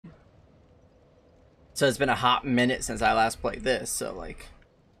So it's been a hot minute since I last played this, so like,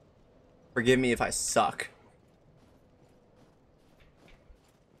 forgive me if I suck.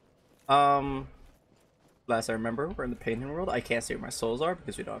 Last I remember, we're in the painting world. I can't see where my souls are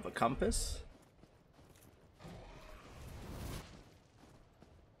because we don't have a compass.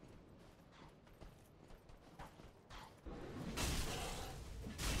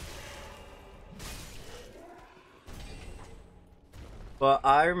 What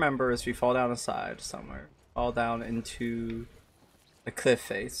I remember is we fall down a side somewhere. Fall down into a cliff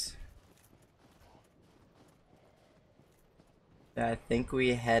face. I think we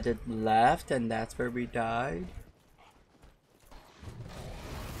headed left and that's where we died.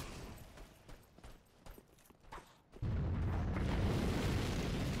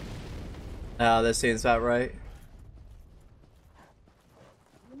 Oh, this seems about right.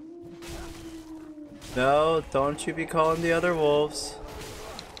 No, don't you be calling the other wolves.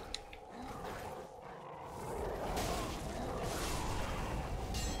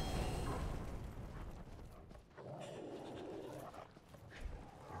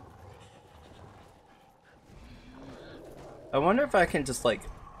 I wonder if I can just like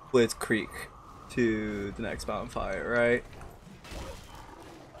Blitzkrieg to the next mountain fight, right?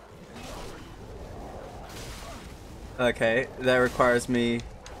 Okay, that requires me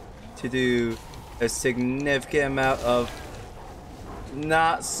to do a significant amount of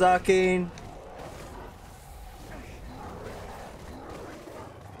not sucking.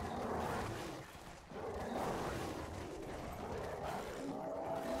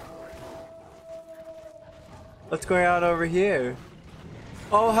 What's going on over here?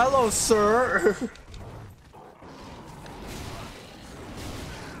 Oh, hello, sir.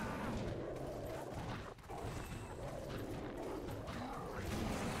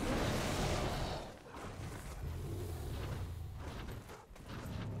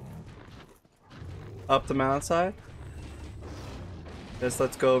 Up the mountainside. Yes,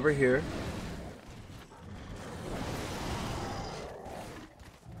 let's go over here.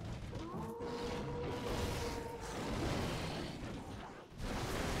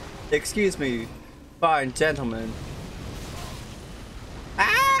 Excuse me, fine gentlemen.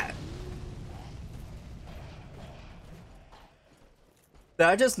 Ah! Did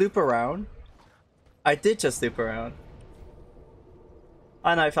I just loop around? I did just loop around.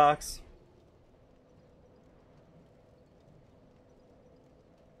 Hi, Night Fox.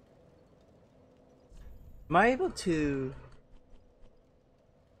 Am I able to...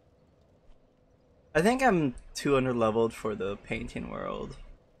 I think I'm too under-leveled for the painting world.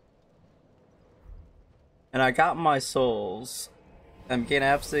 And I got my souls. I'm getting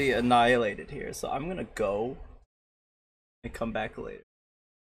absolutely annihilated here, so I'm gonna go and come back later.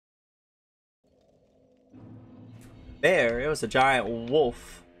 There, it was a giant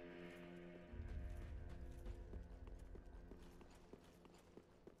wolf.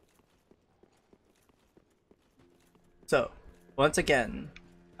 So, once again,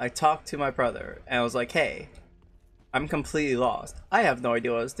 I talked to my brother and I was like, hey, I'm completely lost. I have no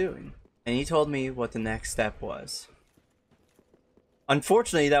idea what I was doing. And he told me what the next step was.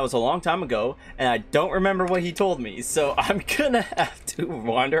 Unfortunately, that was a long time ago, and I don't remember what he told me, so I'm gonna have to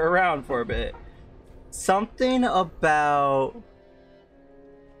wander around for a bit. Something about...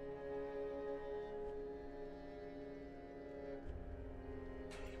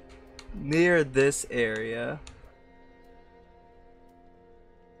 near this area.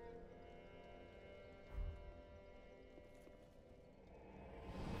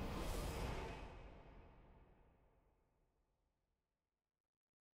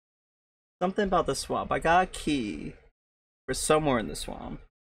 Something about the swamp. I got a key for somewhere in the swamp.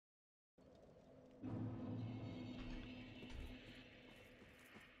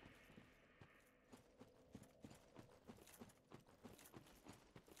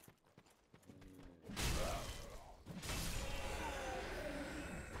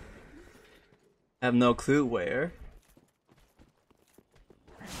 I have no clue where.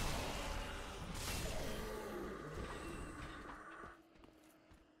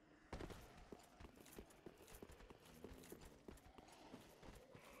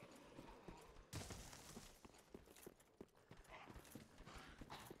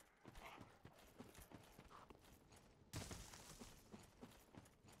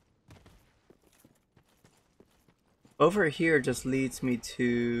 Over here just leads me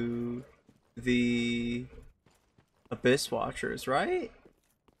to the Abyss Watchers, right?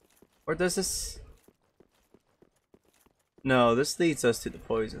 Or does this... No, this leads us to the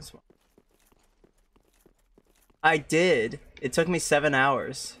Poison Swamp. I did! It took me 7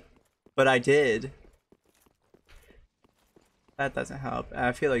 hours. But I did. That doesn't help.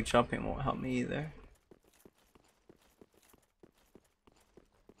 I feel like jumping won't help me either.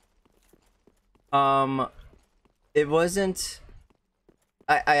 Um, it wasn't.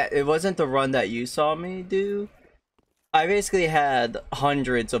 It wasn't the run that you saw me do. I basically had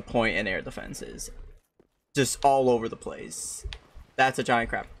hundreds of point and air defenses, just all over the place. That's a giant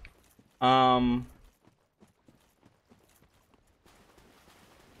crap. Um.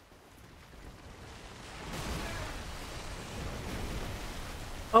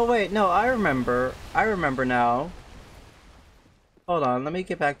 Oh wait, no, I remember. I remember now. Hold on, let me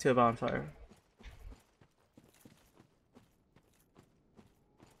get back to a bonfire.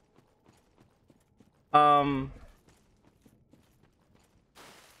 Um,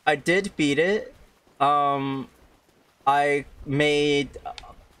 I did beat it. Um, I made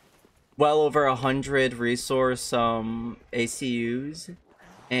well over 100 resource ACUs,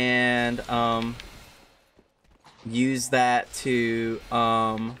 and use that to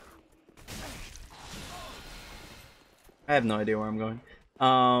I have no idea where I'm going.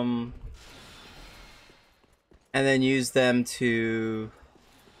 And then use them to.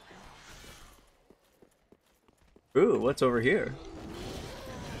 Ooh, what's over here?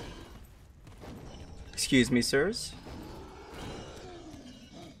 Excuse me, sirs.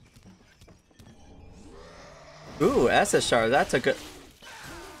 Ooh, SSR, that's a good.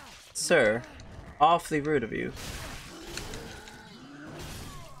 Sir, awfully rude of you.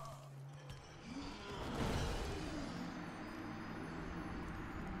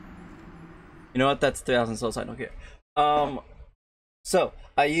 You know what? That's 3,000 souls. I don't care. So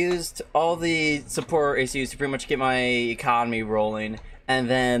I used all the support ACUs to pretty much get my economy rolling, and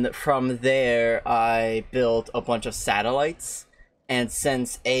then from there I built a bunch of satellites. And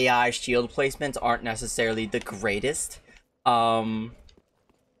since AI shield placements aren't necessarily the greatest, from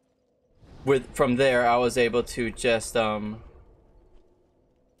there I was able to just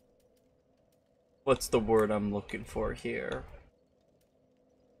what's the word I'm looking for here?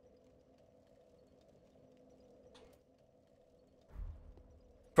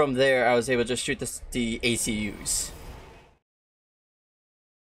 From there, I was able to just shoot the ACUs.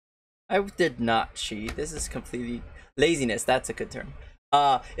 I did not cheat. This is completely laziness. That's a good term.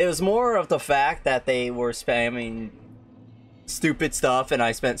 It was more of the fact that they were spamming stupid stuff, and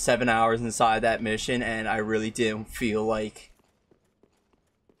I spent 7 hours inside that mission, and I really didn't feel like,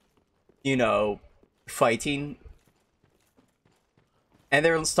 you know, fighting. And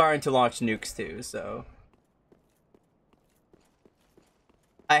they're starting to launch nukes too, so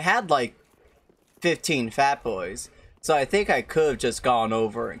I had like 15 fat boys. So I think I could have just gone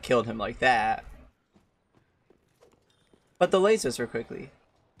over and killed him like that. But the lasers were quickly.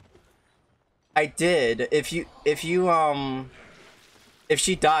 I did. If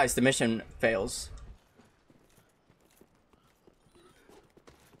she dies, the mission fails.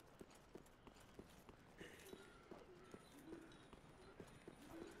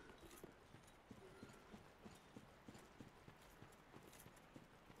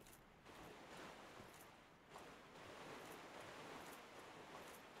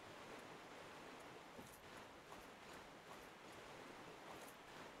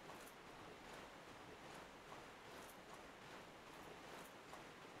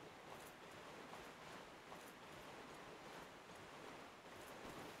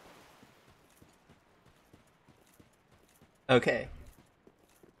 Okay.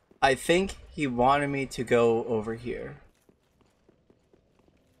 I think he wanted me to go over here.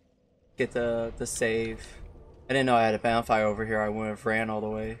 Get the save. I didn't know I had a bonfire over here. I wouldn't have ran all the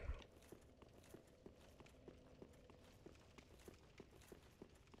way.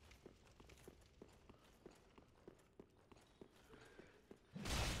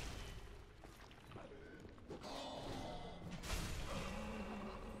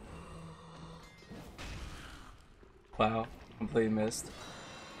 Wow, completely missed.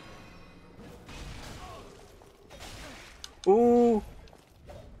 Ooh!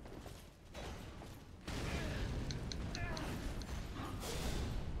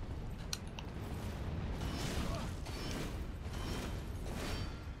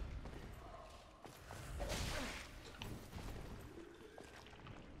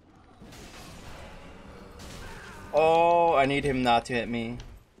 Oh, I need him not to hit me.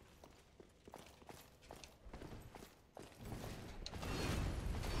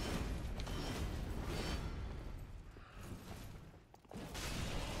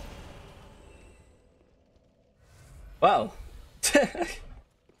 Well.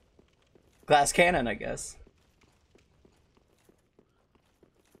 Glass cannon, I guess.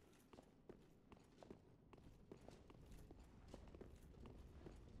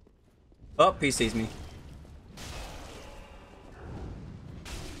 Oh, he sees me.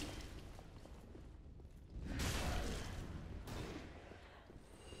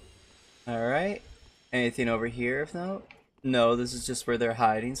 Alright. Anything over here? If no, no. This is just where they're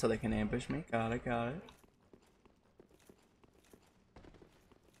hiding, so they can ambush me. Got it. Got it.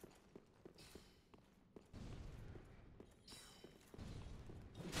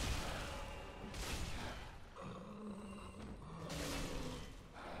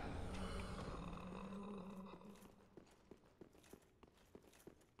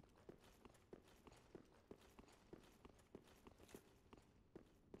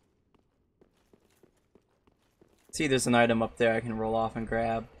 See, there's an item up there I can roll off and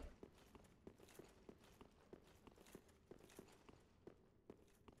grab.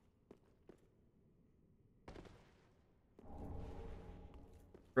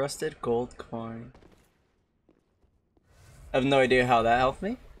 Rusted gold coin. I have no idea how that helped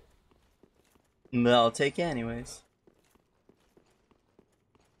me. But I'll take it anyways.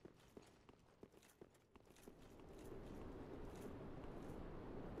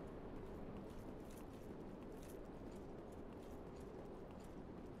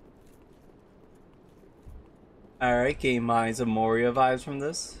 Alright, getting Mines of Moria vibes from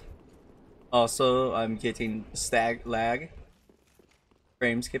this. Also, I'm getting stag lag.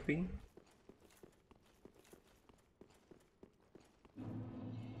 Frame skipping.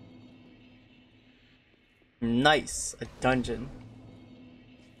 Nice, a dungeon.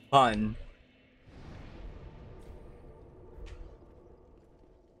 Fun.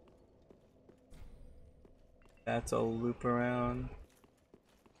 That's a loop around.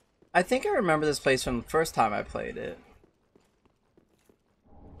 I think I remember this place from the first time I played it.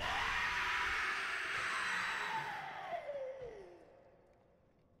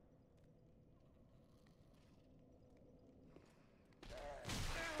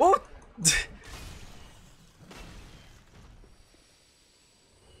 Oh!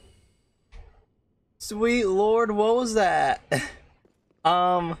 Sweet Lord, what was that?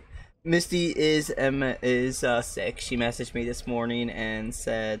 Misty is sick. She messaged me this morning and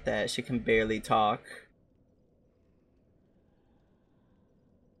said that she can barely talk.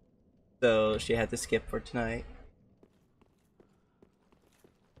 So she had to skip for tonight.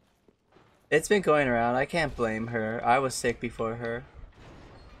 It's been going around. I can't blame her. I was sick before her.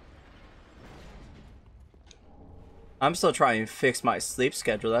 I'm still trying to fix my sleep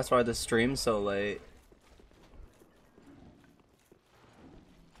schedule. That's why the stream's so late.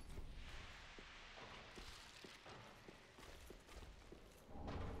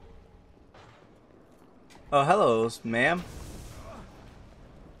 Oh, hello, ma'am.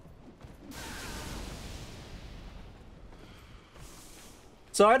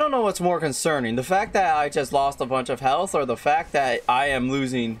 So I don't know what's more concerning. The fact that I just lost a bunch of health or the fact that I am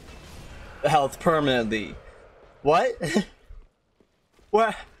losing health permanently. What?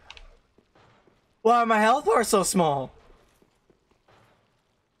 What? Why are my health bars so small?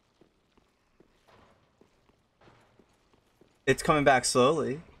 It's coming back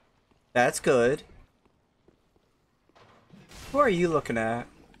slowly. That's good. Who are you looking at?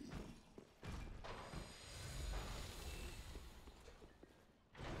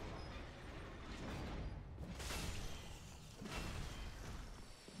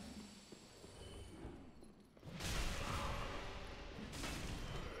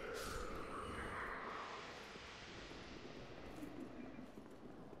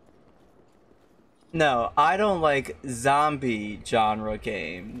 No, I don't like zombie genre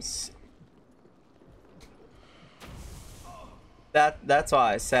games. That's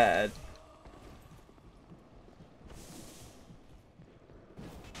why I said.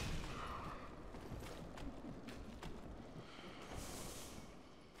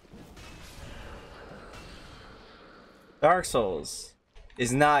 Dark Souls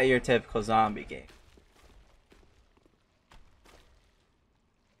is not your typical zombie game.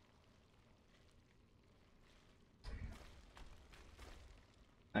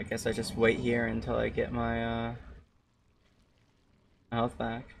 I guess I just wait here until I get my health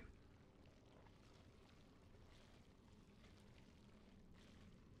back.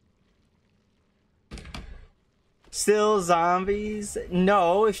 Still zombies?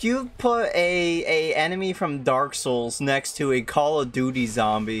 No, if you put a enemy from Dark Souls next to a Call of Duty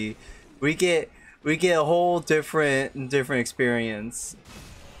zombie, we get a whole different experience.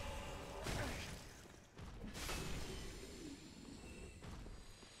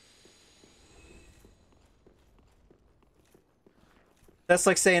 That's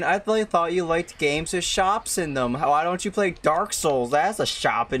like saying, I really thought you liked games with shops in them. Why don't you play Dark Souls? That has a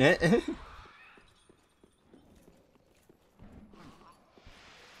shop in it.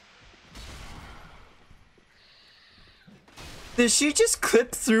 Did she just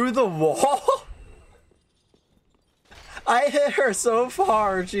clip through the wall?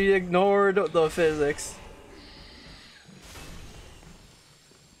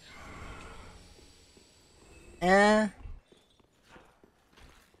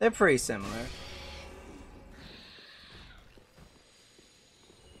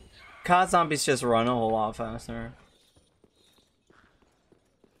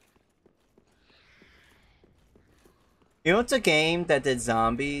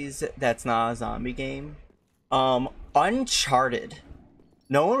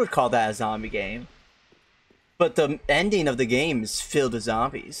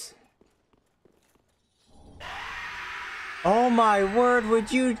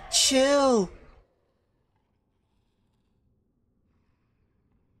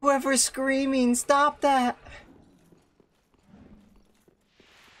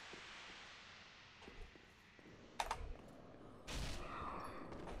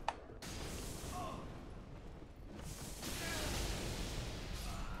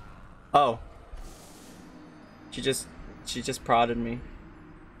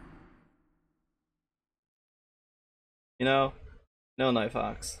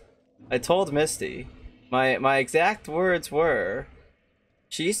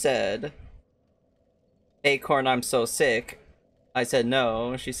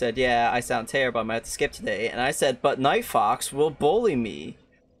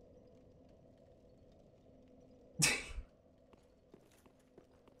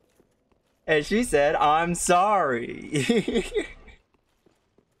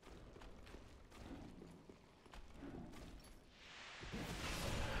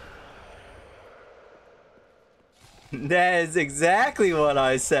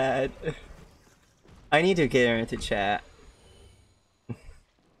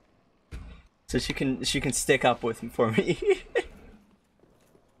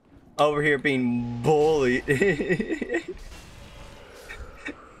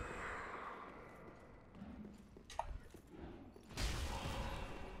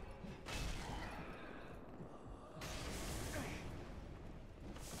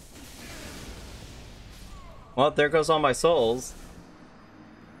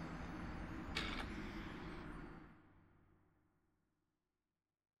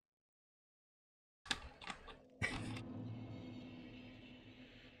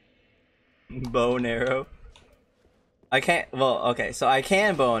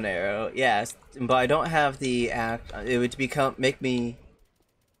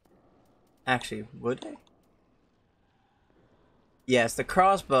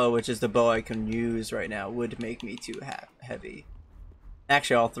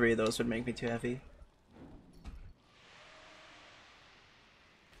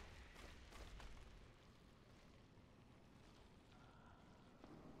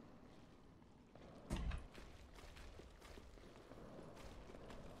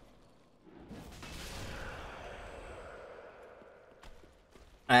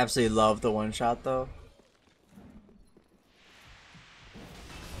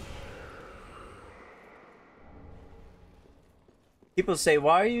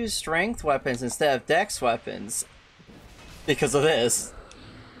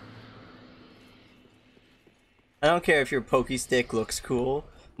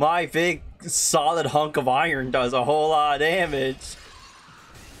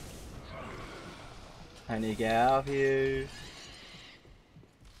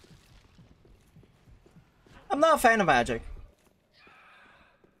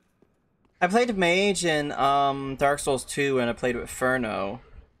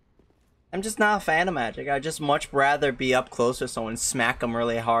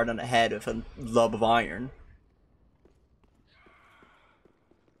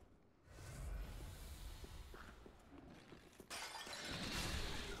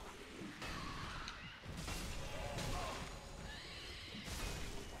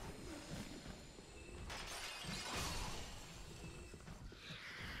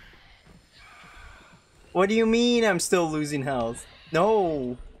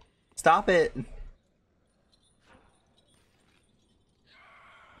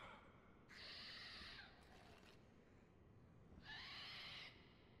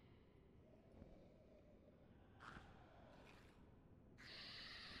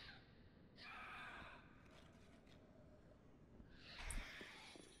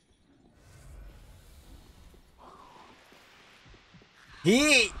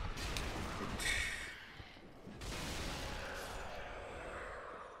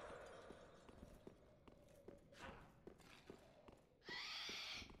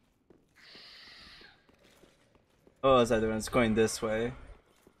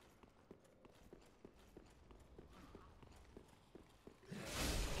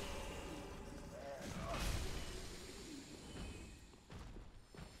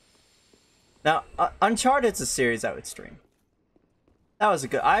 Now, Uncharted's a series I would stream. That was a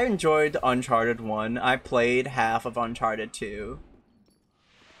good. I enjoyed Uncharted 1. I played half of Uncharted 2.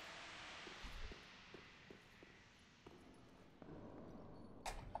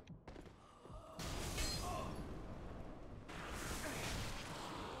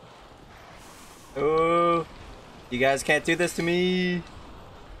 Oh, you guys can't do this to me.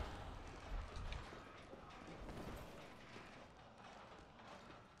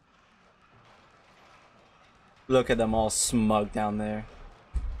 Look at them all smug down there.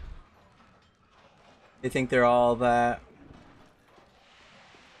 They think they're all that.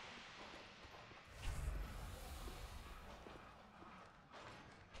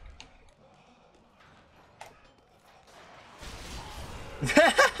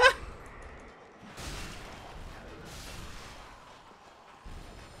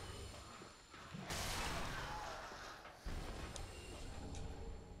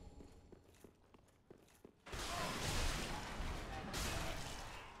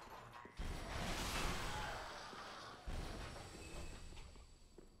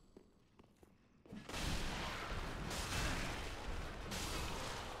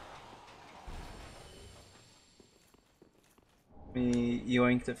 Me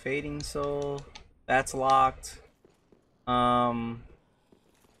yoink the Fading Soul. That's locked. What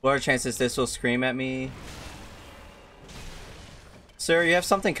are chances this will scream at me? Sir, you have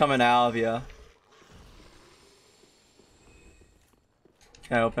something coming out of you.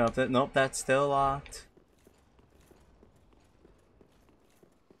 Can I open up that? Nope, that's still locked.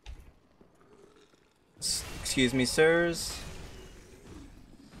 Excuse me, sirs.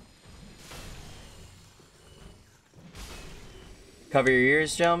 Cover your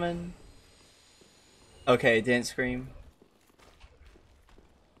ears, gentlemen. Okay, didn't scream.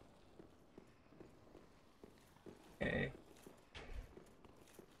 Okay.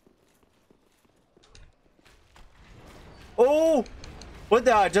 Oh! What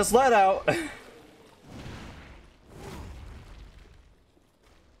did I just let out?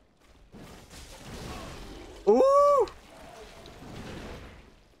 Ooh!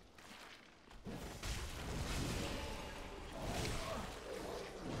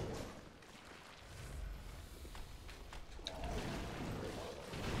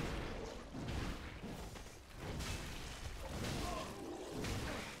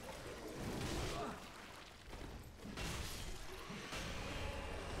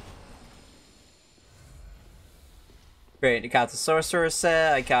 Great, I got the sorcerer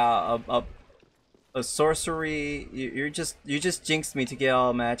set. I got a sorcery. You just jinxed me to get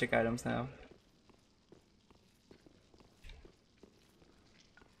all magic items now.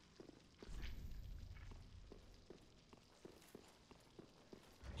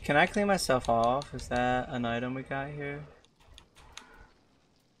 Can I clean myself off? Is that an item we got here?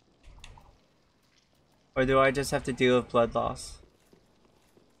 Or do I just have to deal with blood loss?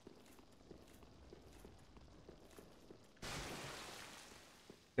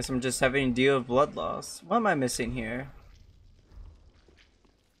 Guess I'm just having to deal with blood loss. What am I missing here?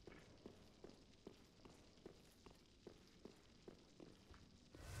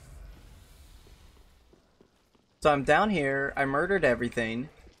 So I'm down here. I murdered everything.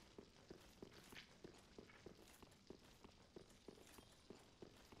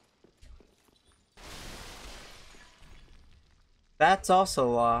 That's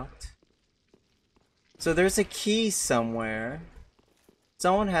also locked. So there's a key somewhere.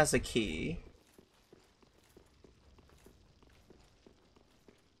 Someone has a key.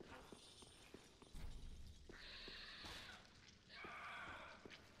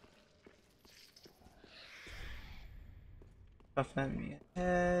 Buffet me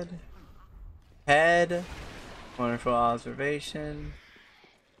ahead. Head. Wonderful observation.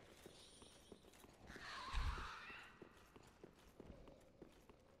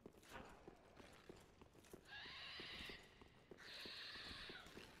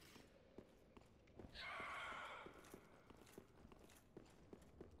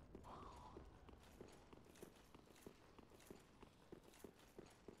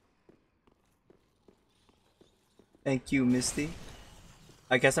 Thank you, Misty.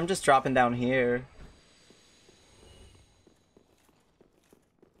 I guess I'm just dropping down here.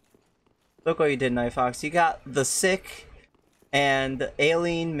 Look what you did, Night Fox. You got the sick and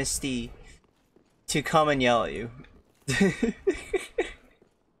alien Misty to come and yell at you.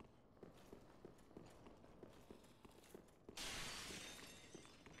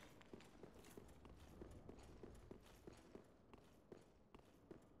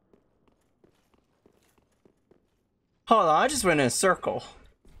 Hold on, I just went in a circle.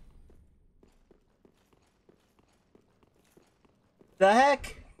 The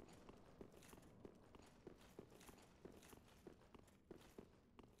heck?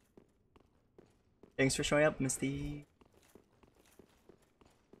 Thanks for showing up, Misty.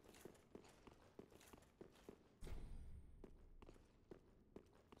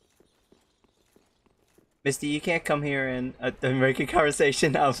 Misty, you can't come here and make a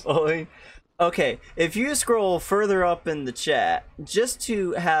conversation now, following. Okay, if you scroll further up in the chat, just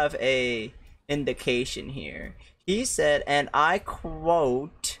to have a indication here, he said, and I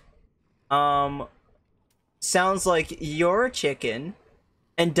quote, sounds like you're a chicken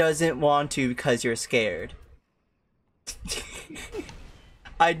and doesn't want to because you're scared.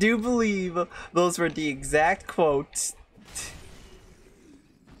 I do believe those were the exact quotes.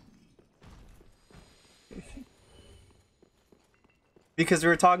 Because we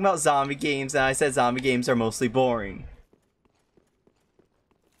were talking about zombie games and I said zombie games are mostly boring.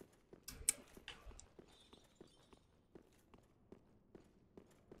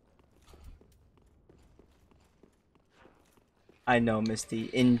 I know, Misty.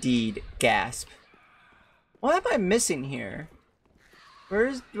 Indeed. Gasp. What am I missing here?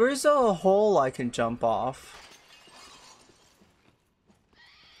 Where's a hole I can jump off?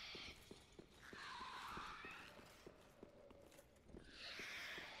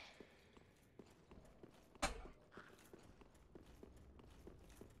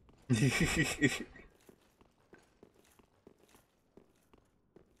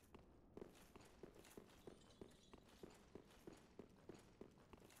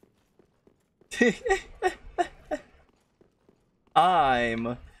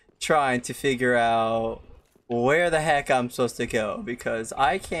 I'm trying to figure out where the heck I'm supposed to go because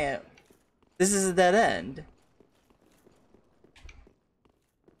I can't. This is a dead end.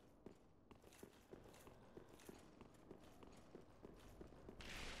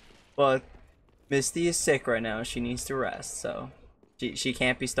 But Misty is sick right now. She needs to rest, so she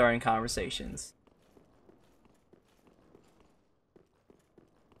can't be starting conversations.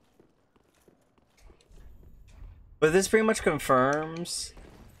 But this pretty much confirms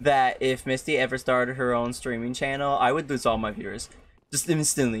that if Misty ever started her own streaming channel, I would lose all my viewers. Just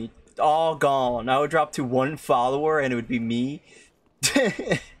instantly. All gone. I would drop to 1 follower and it would be me.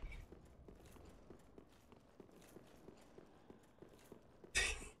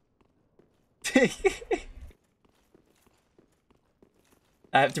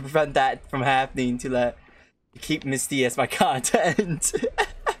 I have to prevent that from happening to keep Misty as my content.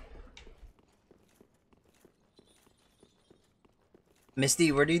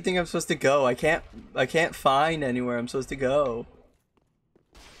 Misty, where do you think I'm supposed to go? I can't find anywhere I'm supposed to go.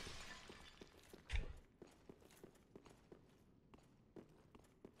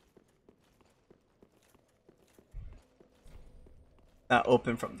 Not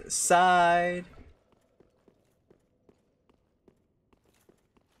open from this side.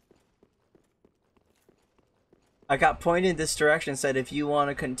 I got pointed in this direction, said if you want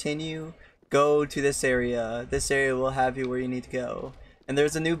to continue, go to this area. This area will have you where you need to go. And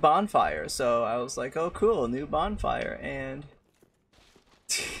there's a new bonfire, so I was like, oh cool, new bonfire, and...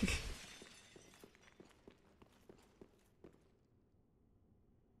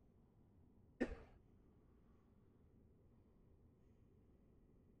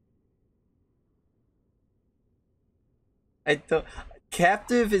 I don't...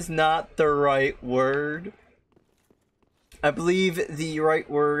 Captive is not the right word. I believe the right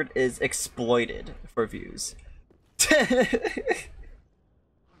word is exploited for views.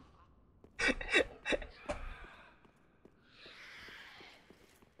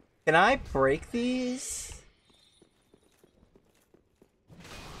 Can I break these?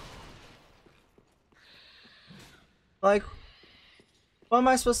 Like, what am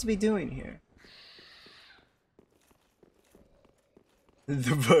I supposed to be doing here?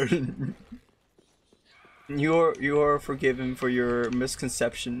 The burden. You are forgiven for your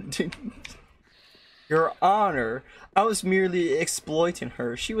misconception. Your Honor, I was merely exploiting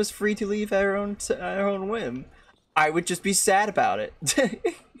her. She was free to leave at her own whim. I would just be sad about it.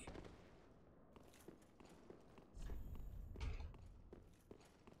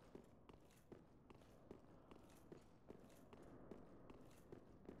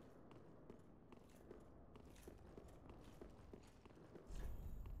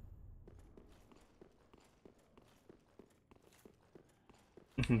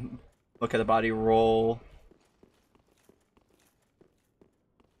 Look at the body roll.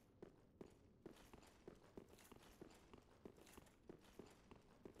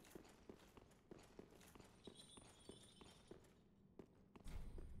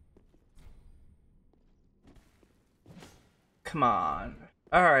 Come on.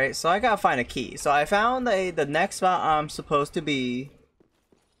 Alright, so I gotta find a key. So I found the next spot I'm supposed to be.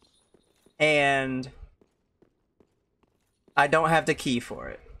 And I don't have the key for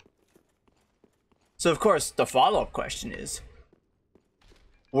it. So of course the follow-up question is,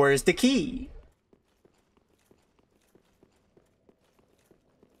 where's the key?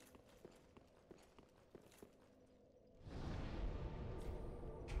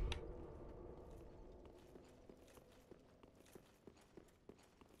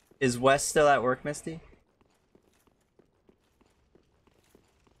 Is Wes still at work, Misty?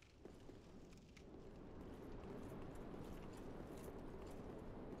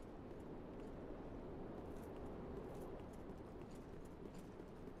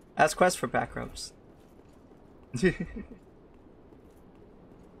 Ask Quest for back rubs.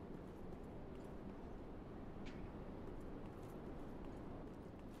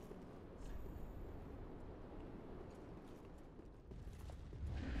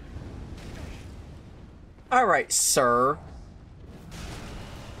 Alright, sir.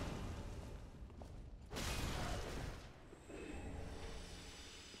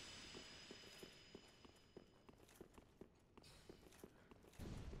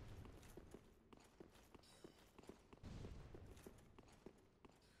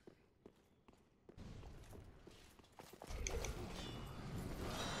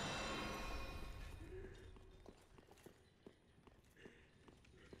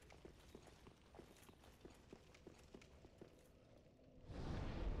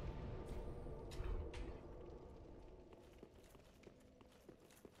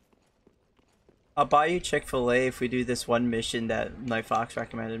 I'll buy you Chick-fil-A if we do this one mission that Night Fox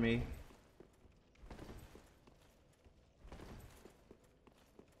recommended me.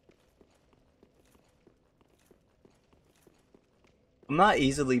 I'm not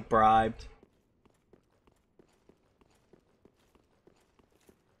easily bribed.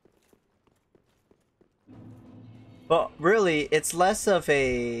 But really, it's less of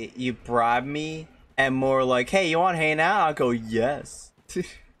a you bribe me and more like, hey, you want to hang out? I'll go, yes.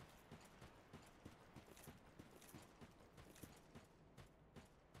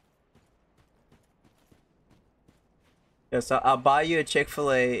 Yeah, so I'll buy you a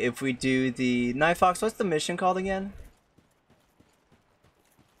Chick-fil-A if we do the Night Fox. What's the mission called again?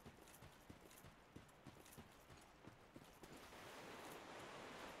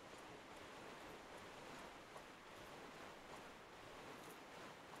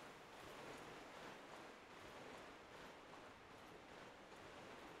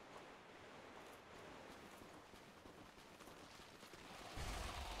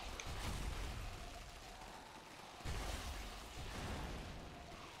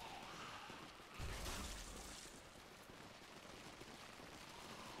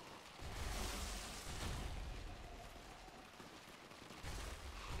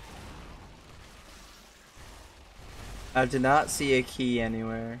 I did not see a key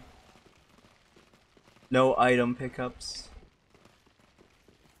anywhere. No item pickups.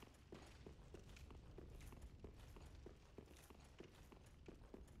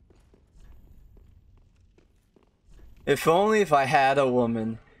 If only if I had a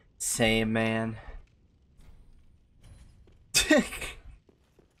woman. Same, man. Did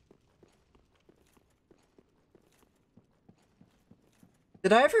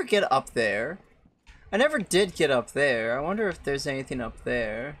I ever get up there? I never did get up there. I wonder if there's anything up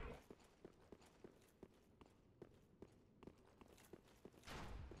there.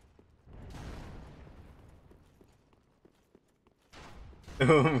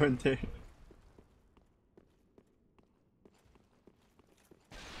 Oh my god.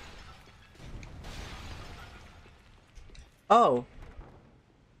 Oh.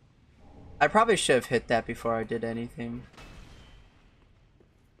 I probably should have hit that before I did anything.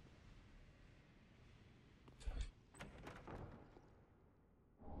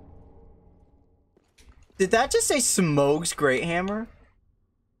 Did that just say Smoke's Great Hammer?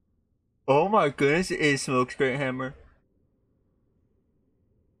 Oh my goodness, it is Smoke's Great Hammer.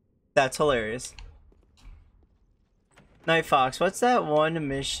 That's hilarious. Night Fox, what's that one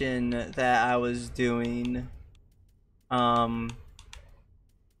mission that I was doing? In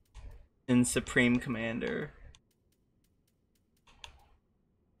Supreme Commander.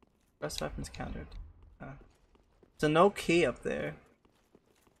 Best weapons countered. So no key up there.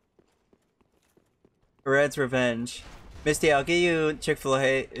 Red's Revenge. Misty, I'll get you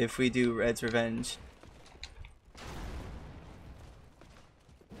Chick-fil-A if we do Red's Revenge.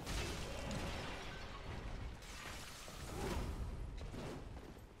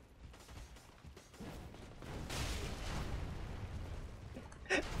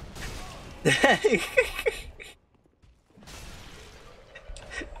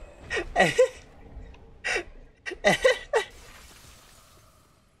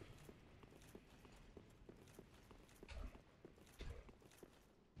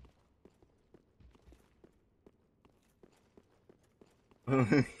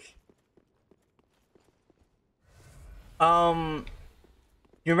 um,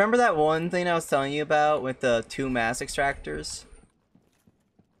 you remember that one thing I was telling you about with the 2 mass extractors?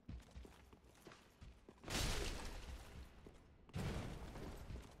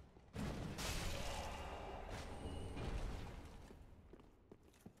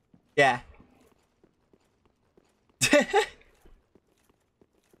 Yeah.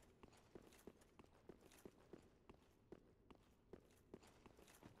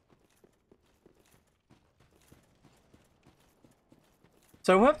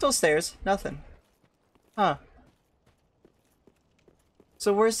 So I went up those stairs, nothing. Huh.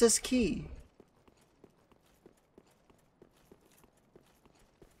 So where's this key?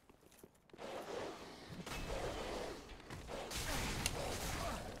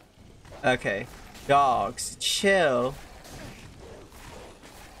 Okay. Dogs, chill.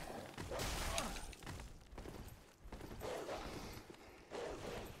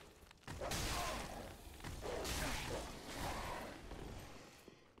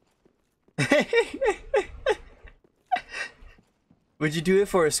 Would you do it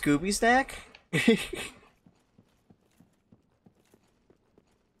for a Scooby snack?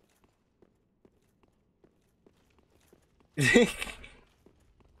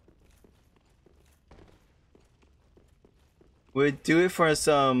 Would do it for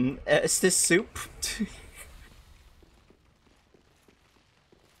some Estes soup?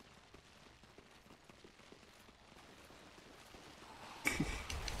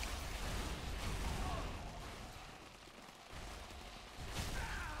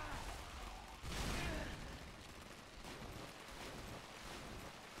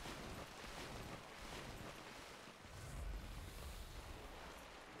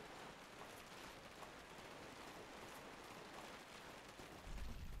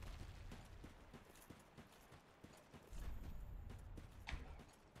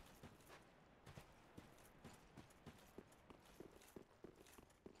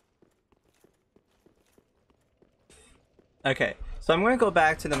 Okay, so I'm gonna go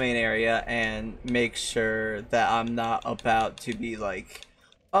back to the main area and make sure that I'm not about to be like,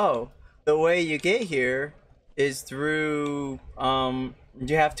 oh, the way you get here is through,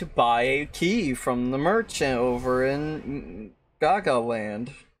 you have to buy a key from the merchant over in Gaga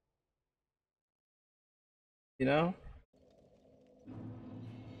Land. You know?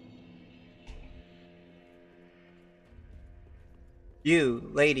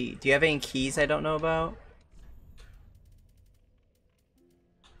 You, lady, do you have any keys I don't know about?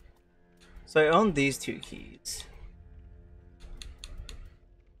 So I own these 2 keys.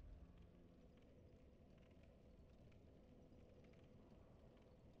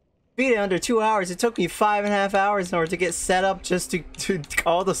 Beat it under 2 hours. It took me 5.5 hours in order to get set up just to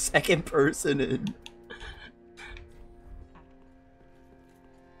call the second person in.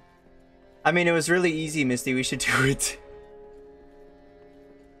 I mean, it was really easy, Misty. We should do it.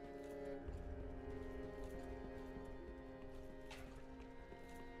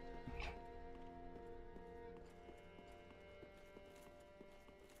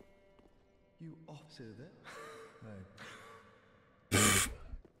 You observe it?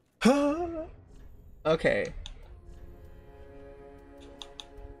 Okay.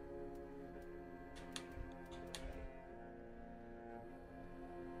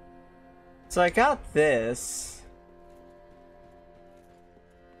 So I got this.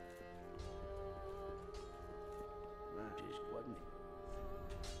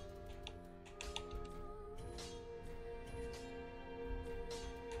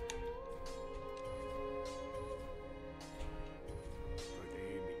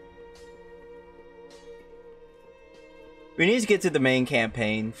 We need to get to the main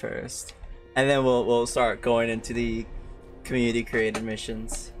campaign first, and then we'll start going into the community created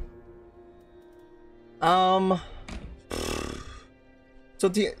missions. So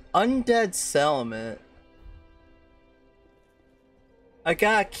the undead settlement, I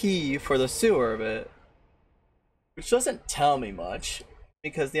got a key for the sewer of it, which doesn't tell me much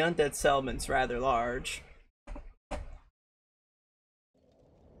because the undead settlement's rather large.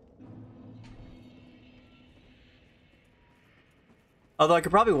 Although I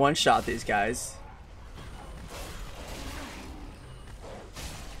could probably one-shot these guys.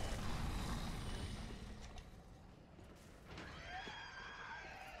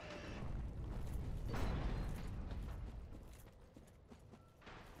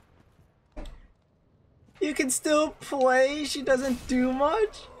 You can still play, she doesn't do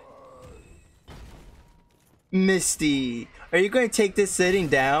much. Misty, are you going to take this sitting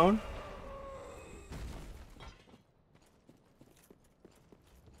down?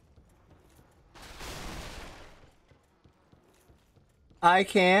 I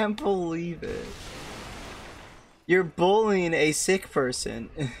can't believe it. You're bullying a sick person.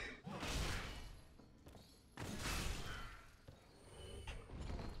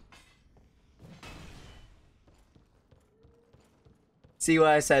 See what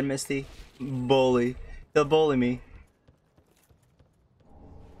I said, Misty? Bully. They'll bully me.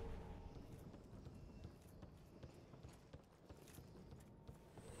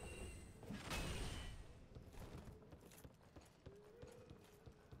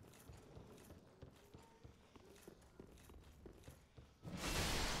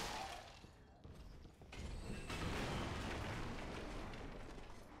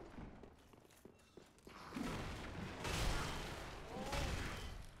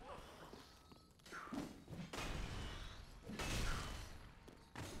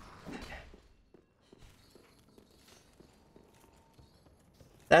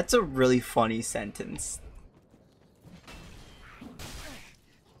 That's a really funny sentence.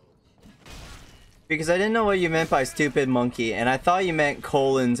 Because I didn't know what you meant by stupid monkey, and I thought you meant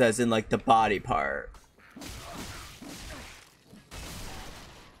colons as in like the body part.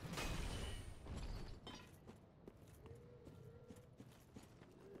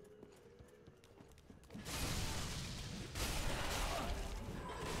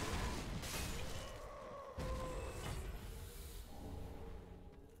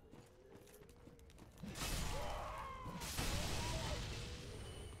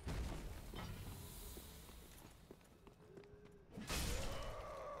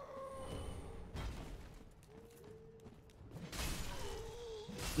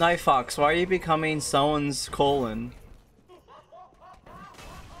 Night Fox, why are you becoming someone's colon?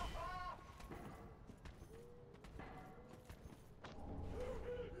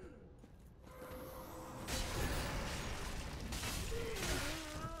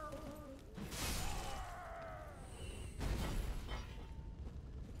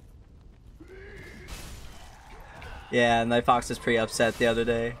 Yeah, Night Fox was pretty upset the other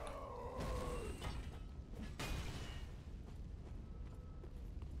day.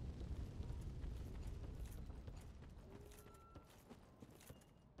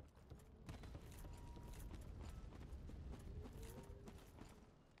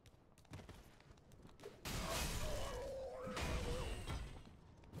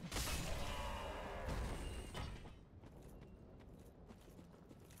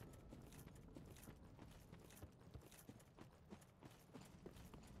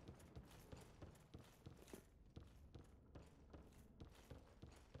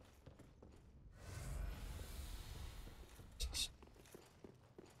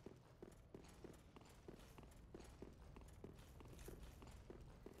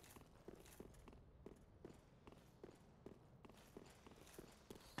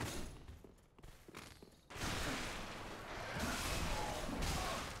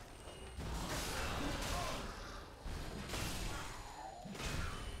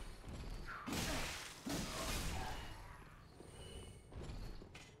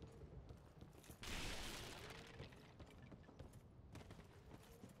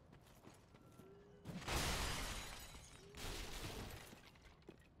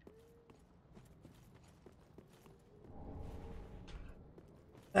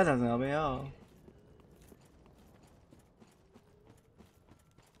 That doesn't help me at all.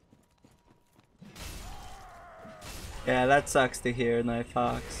 Yeah, that sucks to hear, Night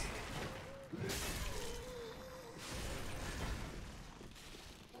Fox.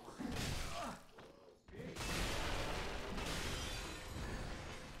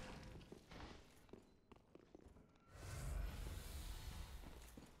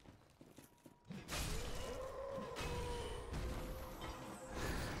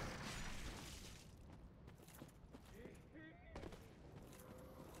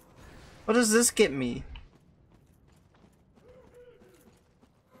 What does this get me?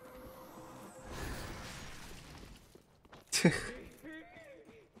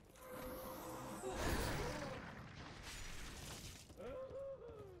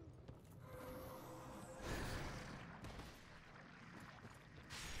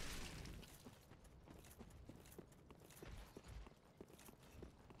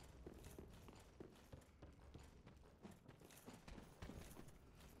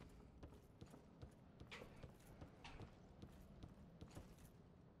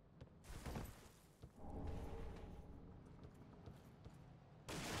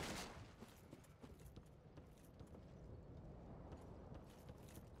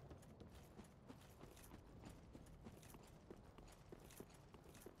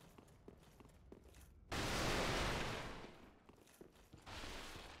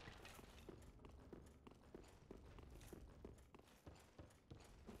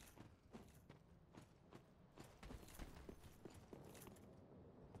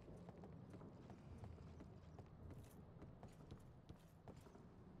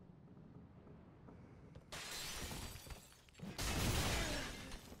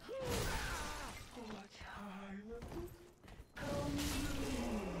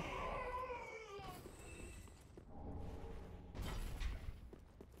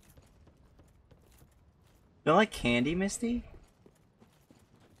 You don't like candy, Misty?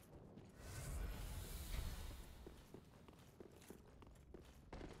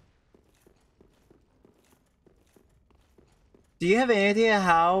 Do you have any idea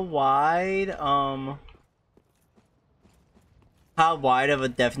how wide of a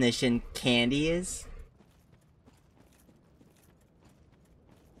definition candy is?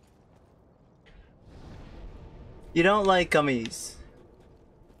 You don't like gummies.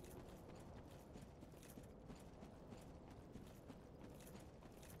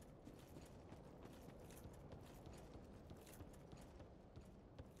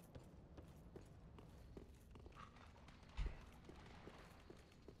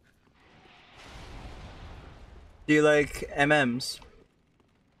 Do you like M&Ms?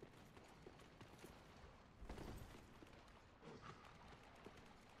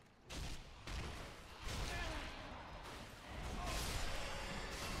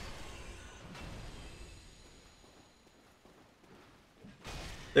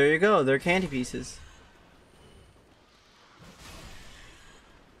 There you go, they're candy pieces.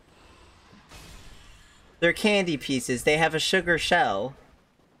 They're candy pieces, they have a sugar shell.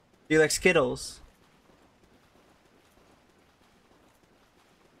 Do you like Skittles?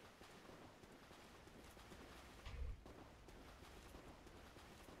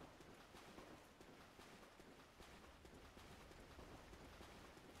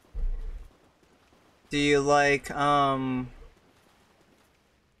 Do you like,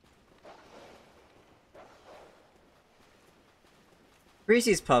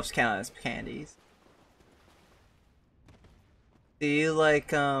 Reese's Puffs count as candies. Do you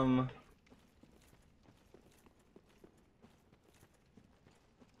like, hmm.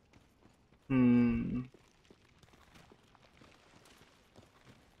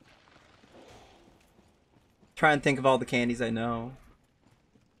 Try and think of all the candies I know.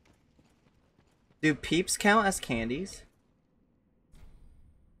 Do Peeps count as candies?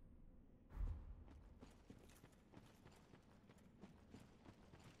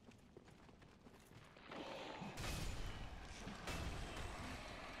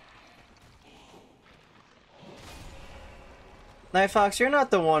 Night Fox, you're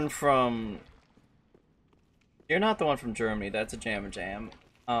not the one from... You're not the one from Germany, that's a Jam.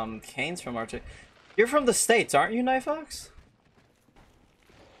 Kane's from Arctic. You're from the States, aren't you, Night Fox?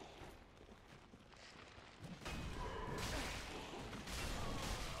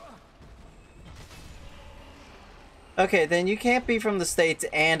 Okay, then you can't be from the States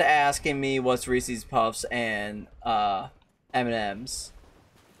and asking me what's Reese's Puffs and M&M's.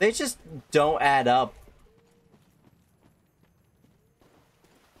 They just don't add up.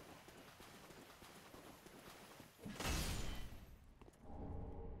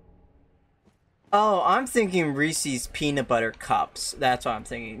 Oh, I'm thinking Reese's Peanut Butter Cups. That's what I'm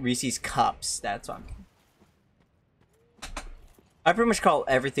thinking. Reese's Cups. That's what I'm thinking. I pretty much call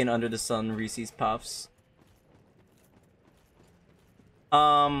everything under the sun Reese's Puffs.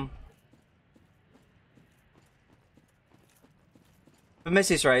 But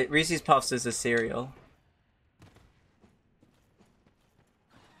Missy's right. Reese's Puffs is a cereal.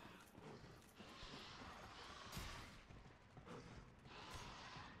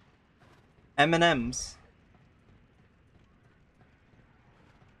 M&M's.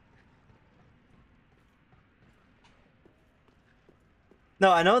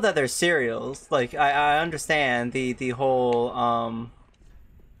 No, I know that they're cereals. Like I understand the whole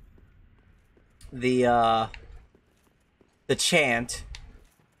the chant.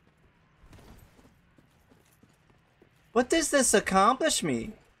 What does this accomplish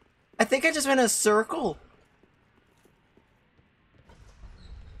me? I think I just went in a circle.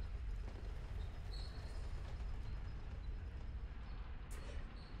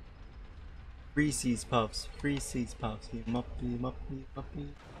 Reese's Puffs, Reese's Puffs, you muppy, muppy, muppy.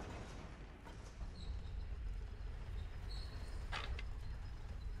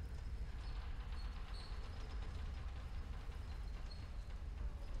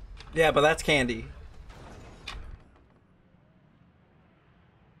 Yeah, but that's candy.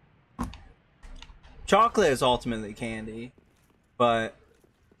 Chocolate is ultimately candy, but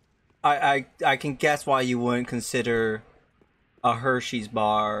I can guess why you wouldn't consider a Hershey's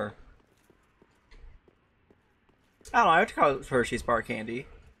bar. I don't know, I would call it Hershey's bar candy.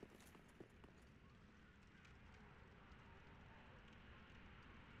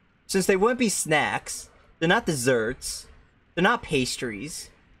 Since they wouldn't be snacks, they're not desserts, they're not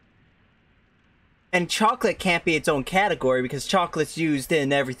pastries. And chocolate can't be its own category because chocolate's used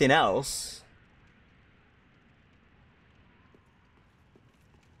in everything else.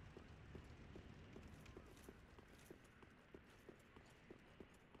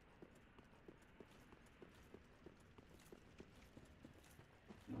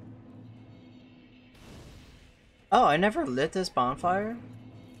 Oh, I never lit this bonfire?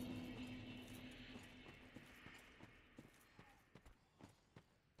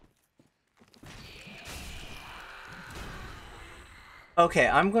 Okay,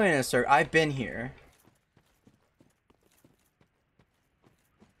 I'm going to search. I've been here.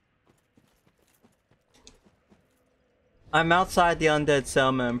 I'm outside the undead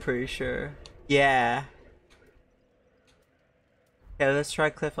Selma, I'm pretty sure. Yeah. Yeah, let's try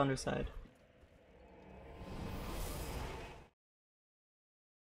Cliff Underside.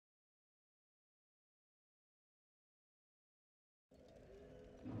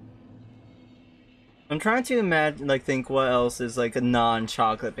 I'm trying to imagine, like, think what else is like a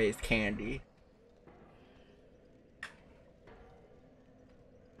non-chocolate based candy.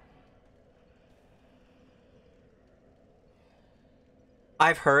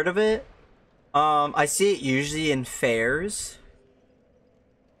 I've heard of it. I see it usually in fairs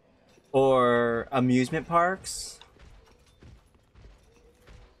or amusement parks.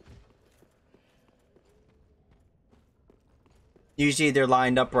 Usually they're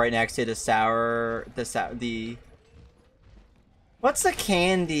lined up right next to the what's the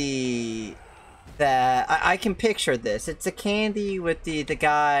candy that I can picture this. It's a candy with the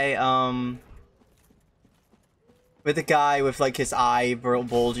guy with the guy with like his eye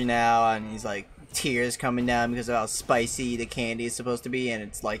bulging out and he's like tears coming down because of how spicy the candy is supposed to be, and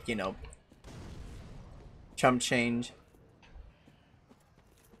it's like, you know, chump change.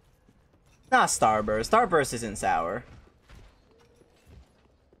 Not Starburst. Starburst isn't sour.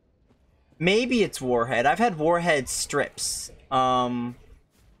 Maybe it's Warhead. I've had Warhead strips. I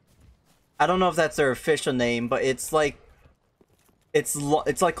don't know if that's their official name, but it's like it's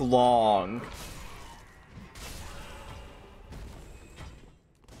like long.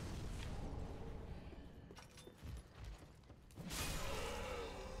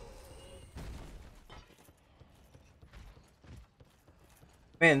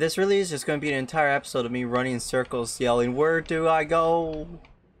 Man, this really is just going to be an entire episode of me running in circles yelling, "Where do I go?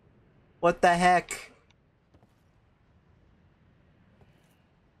 What the heck?"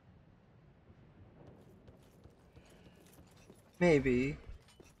 Maybe.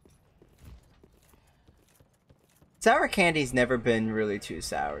 Sour candy's never been really too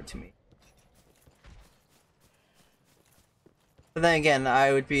sour to me. But then again,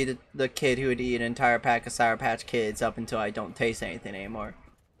 I would be the kid who would eat an entire pack of Sour Patch Kids up until I don't taste anything anymore.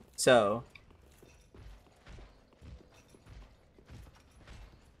 So...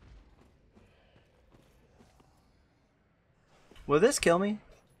 will this kill me?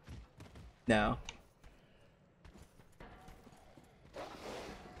 No.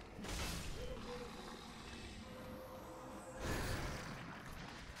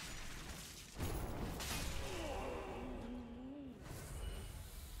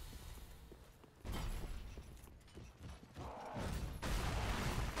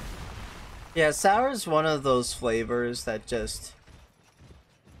 Yeah, sour is one of those flavors that just...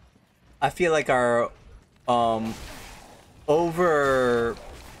 I feel like are, over...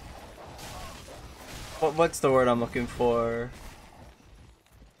 what's the word I'm looking for?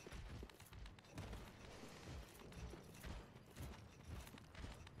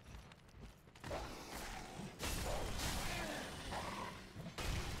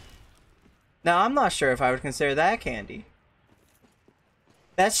 Now, I'm not sure if I would consider that candy.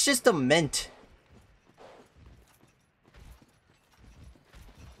 That's just a mint.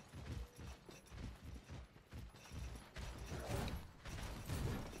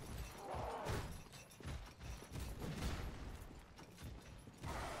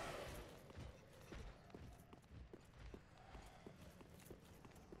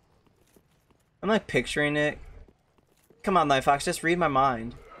 I'm like picturing it. Come on, Nightfox, just read my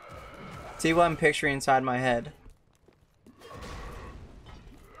mind. See what I'm picturing inside my head.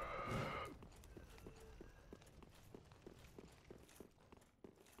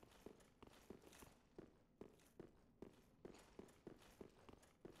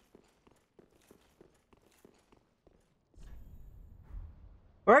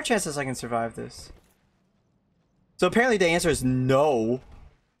 What are chances I can survive this? So apparently the answer is no.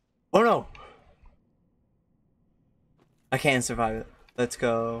 Oh no! I can survive it. Let's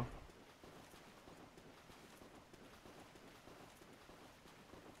go.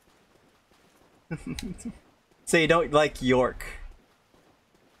 So you don't like York.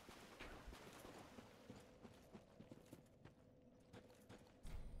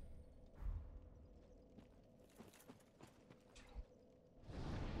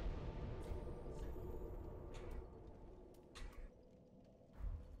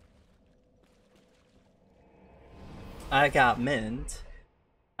 I got mint.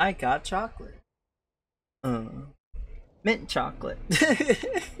 I got chocolate. Mint chocolate.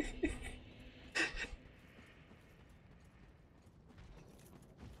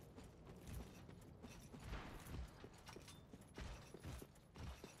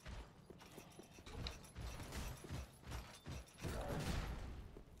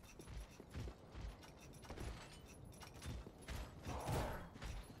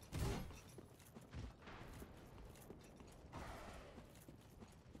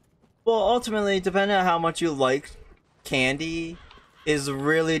 Well, ultimately, depending on how much you like candy, is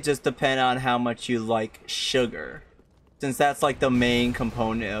really just depend on how much you like sugar. Since that's like the main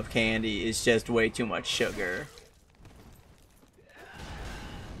component of candy, is just way too much sugar.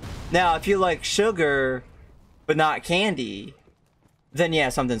 Now, if you like sugar, but not candy, then yeah,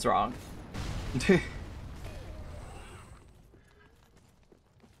 something's wrong.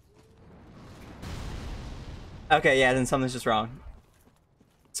 Okay, yeah, then something's just wrong.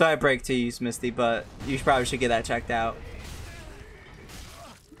 So I break to use Misty, but you probably should get that checked out.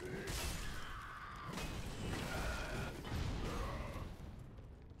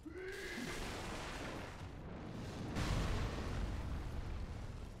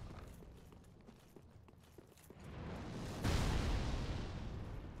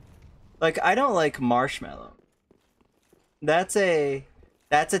 Like, I don't like marshmallow. That's a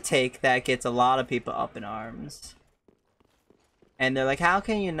take that gets a lot of people up in arms. And they're like, how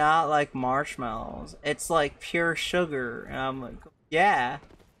can you not like marshmallows? It's like pure sugar. And I'm like, yeah.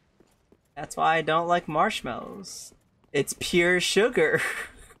 That's why I don't like marshmallows. It's pure sugar.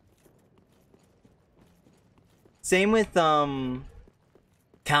 Same with cotton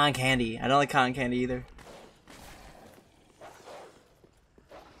candy. I don't like cotton candy either.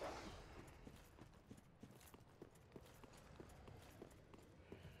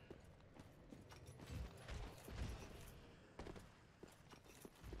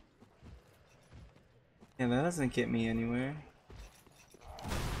 Yeah, that doesn't get me anywhere.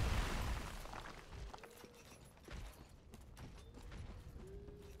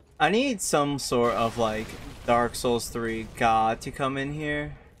 I need some sort of like Dark Souls 3 god to come in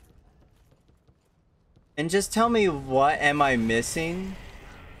here and just tell me what am I missing.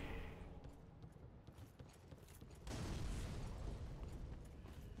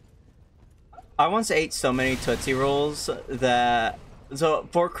 I once ate so many Tootsie Rolls that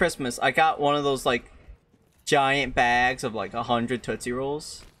for Christmas I got one of those like giant bags of like 100 Tootsie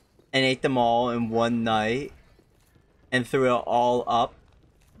Rolls and ate them all in one night and threw it all up,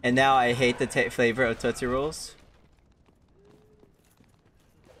 and now I hate the flavor of Tootsie Rolls.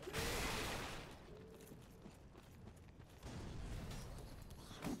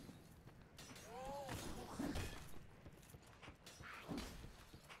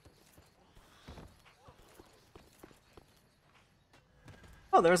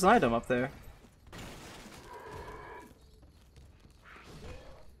 Oh, there's an item up there.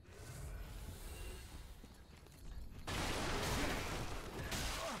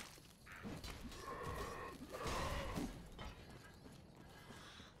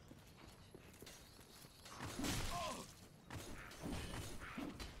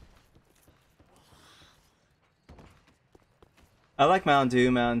 I like Mountain Dew,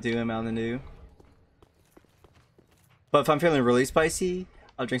 and Mountain Dew. But if I'm feeling really spicy,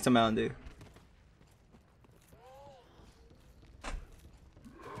 I'll drink some Mountain Dew.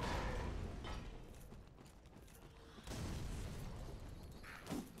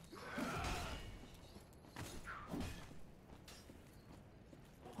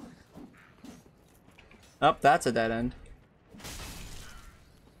 Oh, that's a dead end.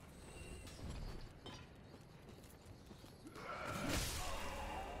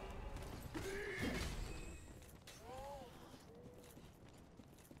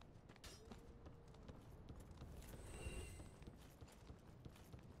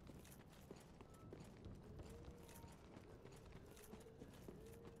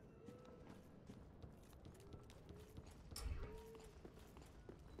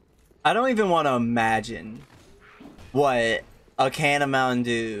 I don't even want to imagine what a can of Mountain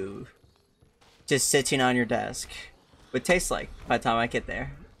Dew just sitting on your desk would taste like by the time I get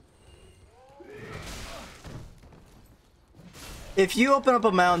there. If you open up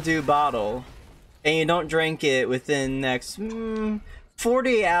a Mountain Dew bottle and you don't drink it within the next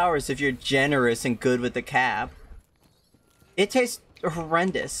 48 hours, if you're generous and good with the cap, it tastes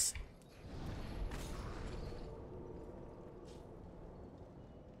horrendous.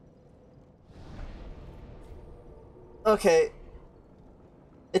 Okay.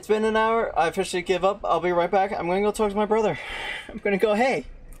 It's been an hour. I officially give up. I'll be right back. I'm gonna go talk to my brother. I'm gonna go, hey,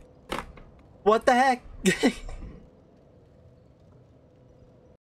 what the heck?